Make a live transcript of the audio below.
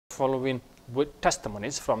following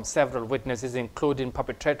testimonies from several witnesses, including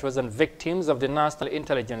perpetrators and victims of the National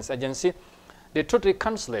Intelligence Agency. The Truth,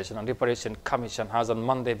 Reconciliation and Reparation Commission has on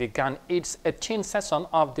Monday begun its 18th session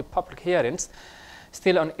of the public hearings.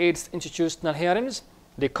 Still on its institutional hearings,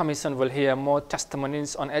 the Commission will hear more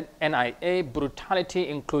testimonies on NIA brutality,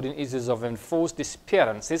 including issues of enforced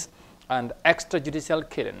disappearances and extrajudicial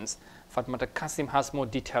killings. Fatmata Kasim has more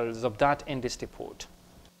details of that in this report.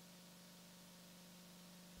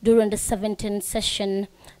 During the 17th session,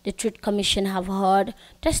 the Truth Commission have heard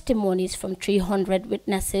testimonies from 300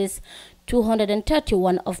 witnesses.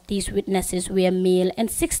 231 of these witnesses were male and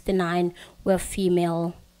 69 were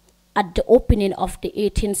female. At the opening of the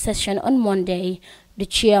 18th session on Monday, the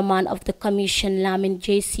chairman of the commission, Lamin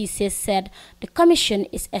JCC, said the commission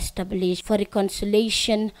is established for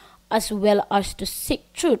reconciliation as well as to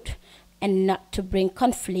seek truth and not to bring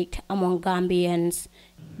conflict among Gambians.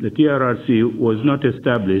 The TRRC was not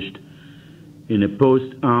established in a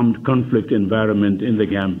post-armed conflict environment in the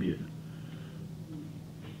Gambia.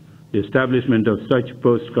 The establishment of such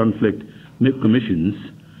post-conflict commissions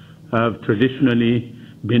have traditionally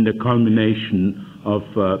been the culmination of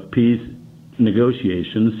peace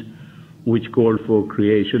negotiations, which call for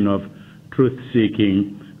creation of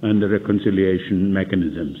truth-seeking and reconciliation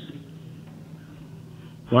mechanisms.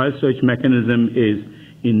 While such mechanism is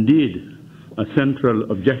indeed a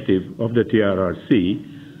central objective of the TRRC,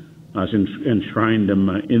 as enshrined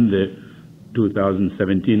in the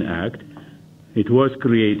 2017 Act, it was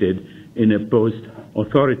created in a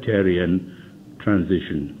post-authoritarian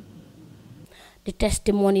transition. The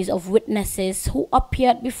testimonies of witnesses who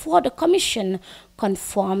appeared before the commission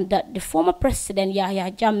confirmed that the former President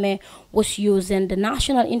Yahya Jammeh was using the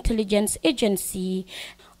National Intelligence Agency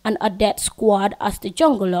and a death squad as the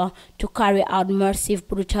jungler to carry out massive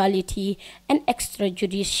brutality and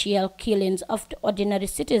extrajudicial killings of the ordinary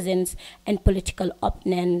citizens and political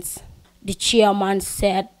opponents. The chairman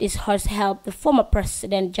said this has helped the former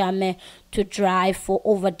President Jammeh to drive for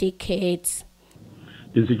over decades.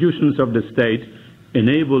 Institutions of the state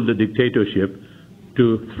enabled the dictatorship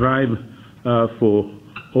to thrive for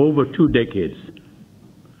over 2 decades.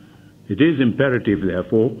 It is imperative,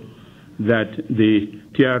 therefore, that the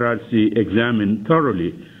TRRC examine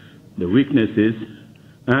thoroughly the weaknesses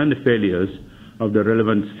and failures of the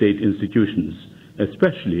relevant state institutions,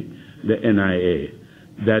 especially the NIA,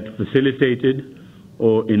 that facilitated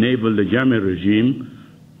or enabled the Jammeh regime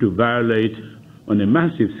to violate on a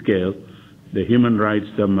massive scale the human rights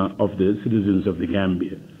of the citizens of the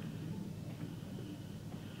Gambia.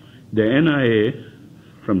 The NIA,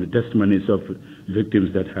 from the testimonies of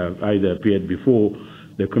victims that have either appeared before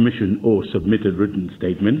the commission or submitted written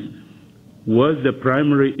statements, was the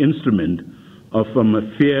primary instrument of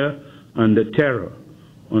fear and terror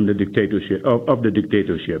on the dictatorship of the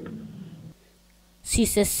dictatorship.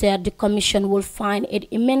 CISA said the commission will find it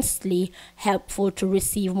immensely helpful to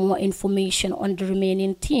receive more information on the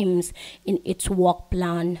remaining themes in its work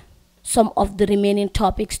plan. Some of the remaining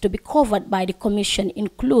topics to be covered by the commission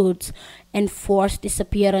includes enforced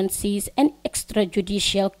disappearances and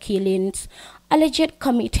extrajudicial killings alleged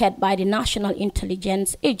committed by the National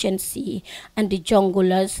Intelligence Agency and the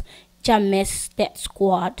junglers Jammeh's death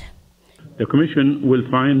squad. The commission will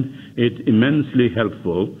find it immensely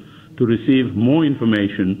helpful to receive more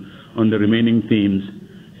information on the remaining themes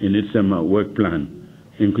in its work plan,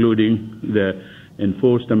 including the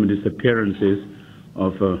enforced disappearances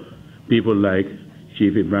of people like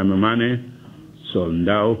Chief Ibrahim Mane, Sol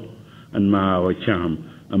Ndao, and Maawa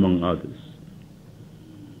Cham, among others.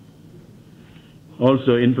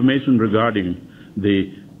 Also, information regarding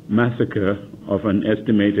the massacre of an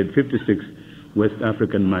estimated 56 West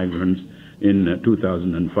African migrants in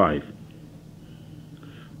 2005.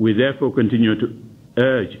 We therefore continue to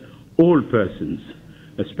urge all persons,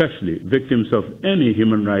 especially victims of any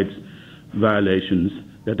human rights violations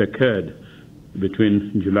that occurred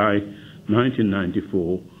between July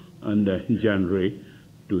 1994 and January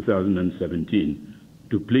 2017,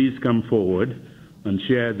 to please come forward and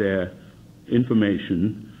share their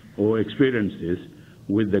information or experiences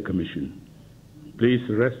with the Commission. Please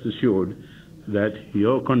rest assured that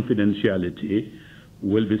your confidentiality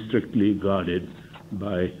will be strictly guarded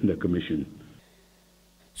by the Commission.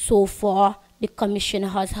 So far, the Commission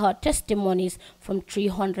has heard testimonies from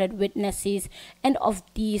 300 witnesses, and of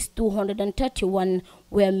these, 231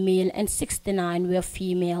 were male and 69 were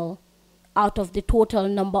female. Out of the total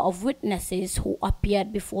number of witnesses who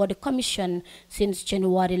appeared before the Commission since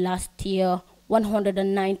January last year,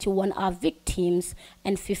 191 are victims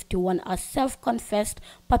and 51 are self-confessed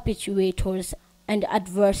perpetrators and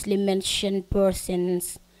adversely mentioned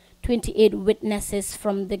persons. 28 witnesses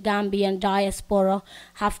from the Gambian diaspora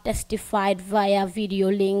have testified via video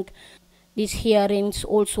link. These hearings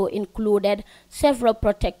also included several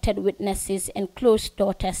protected witnesses and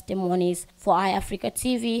closed-door testimonies. For iAfrica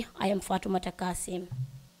TV, I am Fatoumata Kasim.